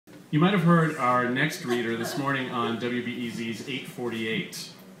You might have heard our next reader this morning on WBEZ's 848.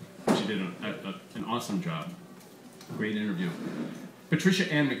 She did an awesome job. Great interview. Patricia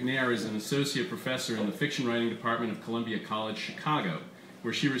Ann McNair is an associate professor in the fiction writing department of Columbia College, Chicago,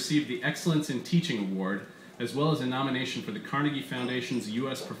 where she received the Excellence in Teaching Award, as well as a nomination for the Carnegie Foundation's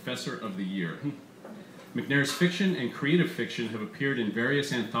U.S. Professor of the Year. McNair's fiction and creative fiction have appeared in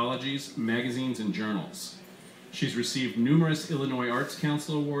various anthologies, magazines, and journals. She's received numerous Illinois Arts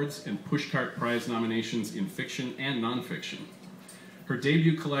Council awards and Pushcart Prize nominations in fiction and nonfiction. Her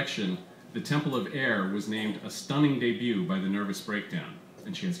debut collection, The Temple of Air, was named a stunning debut by the Nervous Breakdown,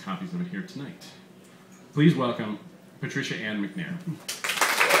 and she has copies of it here tonight. Please welcome Patricia Ann McNair.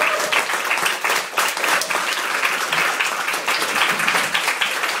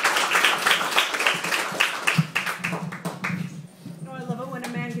 Oh, I love it when a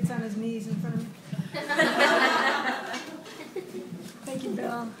man gets on his knees in front of me. Thank you,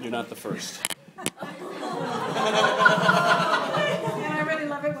 Bill. You're not the first. And I really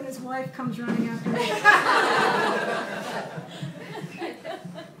love it when his wife comes running after me.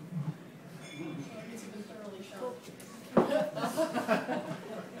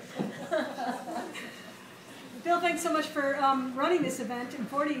 Bill, thanks so much for running this event. And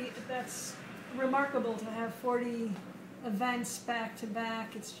 40, that's remarkable to have 40 events back to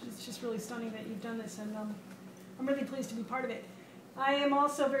back. It's just really stunning that you've done this, and I'm really pleased to be part of it. I am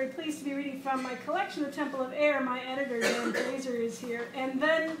also very pleased to be reading from my collection, The Temple of Air. My editor, Dan Fraser, is here. And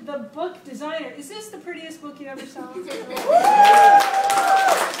then the book designer. Is this the prettiest book you ever saw? Melissa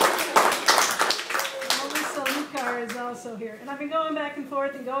Lucar is also here. And I've been going back and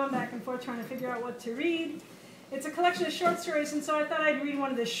forth trying to figure out what to read. It's a collection of short stories, and so I thought I'd read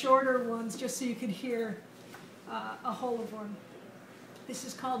one of the shorter ones just so you could hear a whole of one. This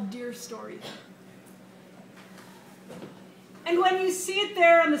is called Dear Story. And when you see it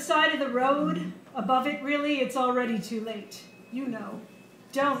there on the side of the road, above it really, it's already too late. You know.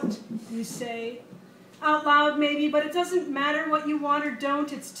 Don't, you say. Out loud maybe, but it doesn't matter what you want or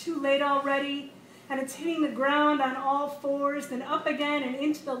don't. It's too late already. And it's hitting the ground on all fours, then up again and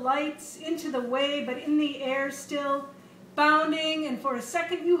into the lights, into the way, but in the air still, bounding, and for a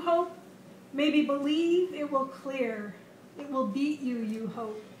second you hope, maybe believe it will clear. It will beat you, you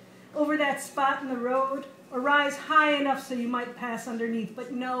hope, over that spot in the road, or rise high enough so you might pass underneath.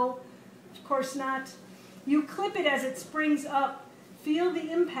 But no, of course not. You clip it as it springs up. Feel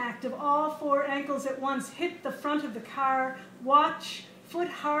the impact of all four ankles at once. Hit the front of the car. Watch, foot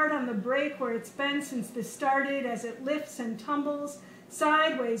hard on the brake where it's been since this started, as it lifts and tumbles,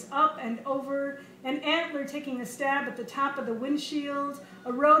 sideways, up and over, an antler taking a stab at the top of the windshield,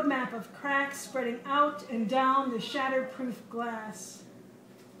 a road map of cracks spreading out and down the shatterproof glass.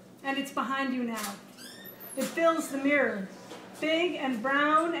 And it's behind you now. It fills the mirror, big and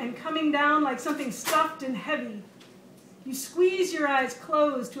brown and coming down like something stuffed and heavy. You squeeze your eyes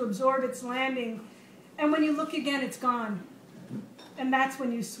closed to absorb its landing, and when you look again, it's gone. And that's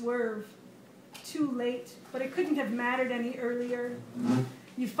when you swerve. Too late, but it couldn't have mattered any earlier.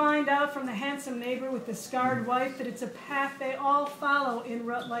 You find out from the handsome neighbor with the scarred wife that it's a path they all follow in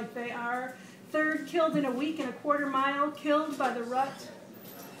rut like they are. Third killed in a week and a quarter mile, killed by the rut.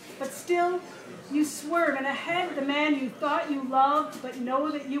 But still, you swerve, and ahead the man you thought you loved but know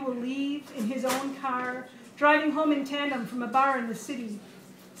that you will leave in his own car, driving home in tandem from a bar in the city,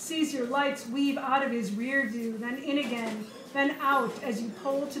 sees your lights weave out of his rear view, then in again, then out as you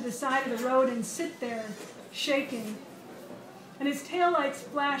pull to the side of the road and sit there, shaking. And his taillights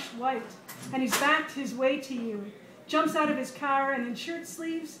flash white, and he's backed his way to you, jumps out of his car, and in shirt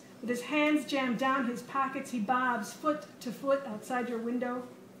sleeves, with his hands jammed down his pockets, he bobs foot to foot outside your window.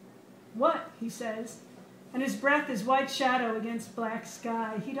 What, he says, and his breath is white shadow against black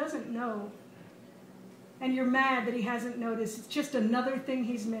sky. He doesn't know. And you're mad that he hasn't noticed. It's just another thing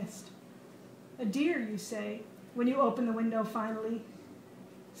he's missed. A deer, you say, when you open the window finally.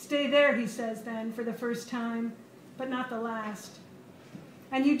 Stay there, he says then, for the first time, but not the last.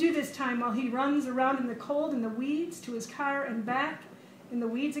 And you do this time while he runs around in the cold in the weeds to his car and back in the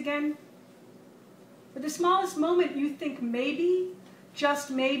weeds again. For the smallest moment you think maybe,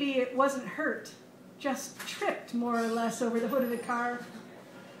 just maybe, it wasn't hurt, just tripped more or less over the hood of the car.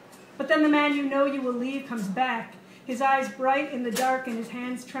 But then the man you know you will leave comes back, his eyes bright in the dark and his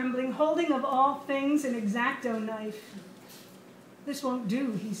hands trembling, holding of all things an X-Acto knife. This won't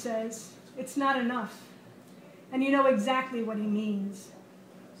do, he says. It's not enough. And you know exactly what he means.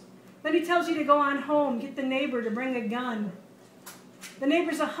 Then he tells you to go on home, get the neighbor to bring a gun. The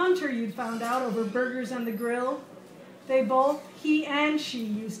neighbor's a hunter, you'd found out, over burgers on the grill. They both, he and she,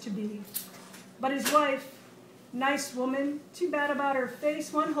 used to be. But his wife, Nice woman, too bad about her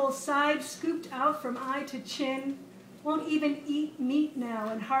face, one whole side scooped out from eye to chin. Won't even eat meat now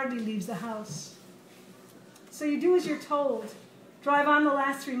and hardly leaves the house. So you do as you're told. Drive on the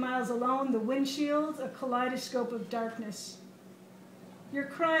last 3 miles alone, the windshield a kaleidoscope of darkness. You're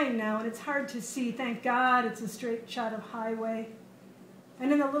crying now and it's hard to see. Thank God it's a straight shot of highway.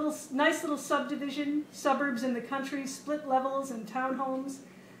 And in the nice little subdivision, suburbs in the country, split levels and townhomes,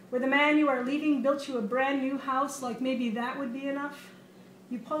 where the man you are leaving built you a brand new house, like maybe that would be enough.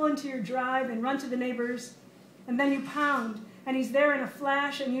 You pull into your drive and run to the neighbors, and then you pound, and he's there in a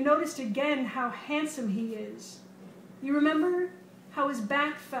flash, and you noticed again how handsome he is. You remember how his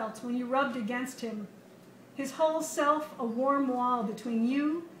back felt when you rubbed against him, his whole self a warm wall between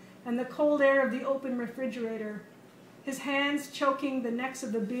you and the cold air of the open refrigerator, his hands choking the necks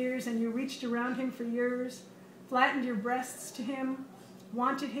of the beers, and you reached around him for yours, flattened your breasts to him,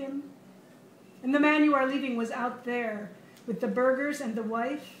 wanted him. And the man you are leaving was out there with the burgers and the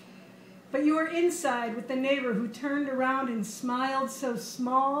wife, but you were inside with the neighbor who turned around and smiled so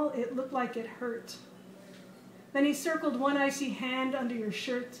small it looked like it hurt. Then he circled one icy hand under your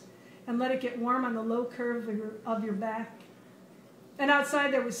shirt and let it get warm on the low curve of your back. And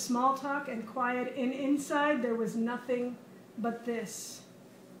outside there was small talk and quiet, and inside there was nothing but this.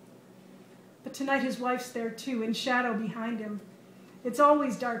 But tonight his wife's there too, in shadow behind him. It's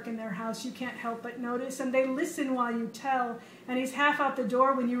always dark in their house, you can't help but notice, and they listen while you tell, and he's half out the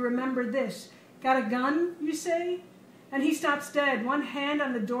door when you remember this. Got a gun, you say? And he stops dead, one hand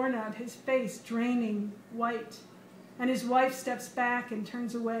on the doorknob, his face draining, white. And his wife steps back and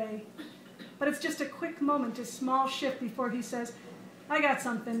turns away. But it's just a quick moment, a small shift before he says, I got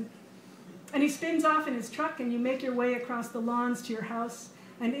something. And he spins off in his truck, and you make your way across the lawns to your house,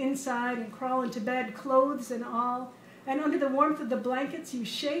 and inside, and crawl into bed, clothes and all. And under the warmth of the blankets, you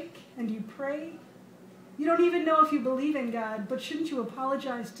shake and you pray. You don't even know if you believe in God, but shouldn't you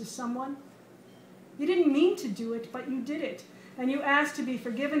apologize to someone? You didn't mean to do it, but you did it. And you asked to be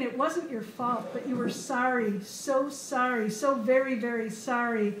forgiven. It wasn't your fault, but you were sorry, so very, very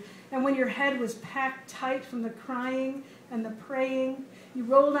sorry. And when your head was packed tight from the crying and the praying, you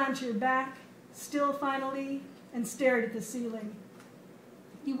rolled onto your back, still finally, and stared at the ceiling.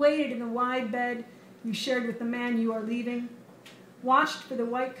 You waited in the wide bed you shared with the man you are leaving, watched for the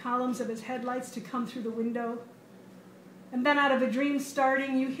white columns of his headlights to come through the window. And then out of a dream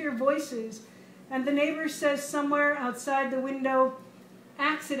starting, you hear voices, and the neighbor says somewhere outside the window,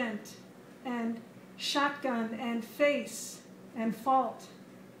 accident, and shotgun, and face, and fault.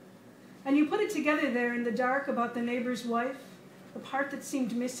 And you put it together there in the dark about the neighbor's wife, the part that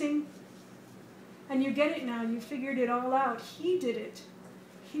seemed missing. And you get it now, you figured it all out. He did it.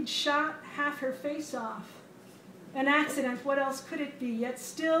 He'd shot half her face off. An accident, what else could it be? Yet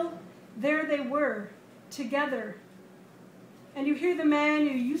still, there they were, together. And you hear the man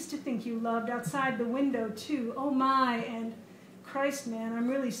you used to think you loved outside the window, too. Oh my, and Christ, man, I'm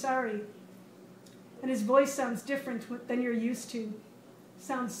really sorry. And his voice sounds different than you're used to.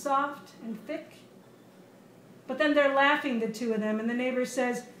 Sounds soft and thick. But then they're laughing, the two of them, and the neighbor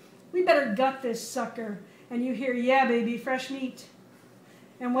says, we better gut this sucker. And you hear, yeah, baby, fresh meat.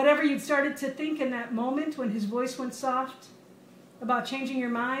 And whatever you'd started to think in that moment when his voice went soft, about changing your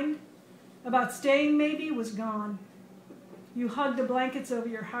mind, about staying maybe, was gone. You hugged the blankets over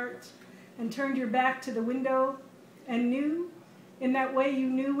your heart and turned your back to the window and knew, in that way you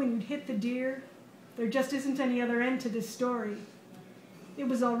knew when you'd hit the deer, there just isn't any other end to this story. It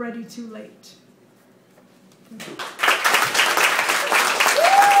was already too late. Thank you.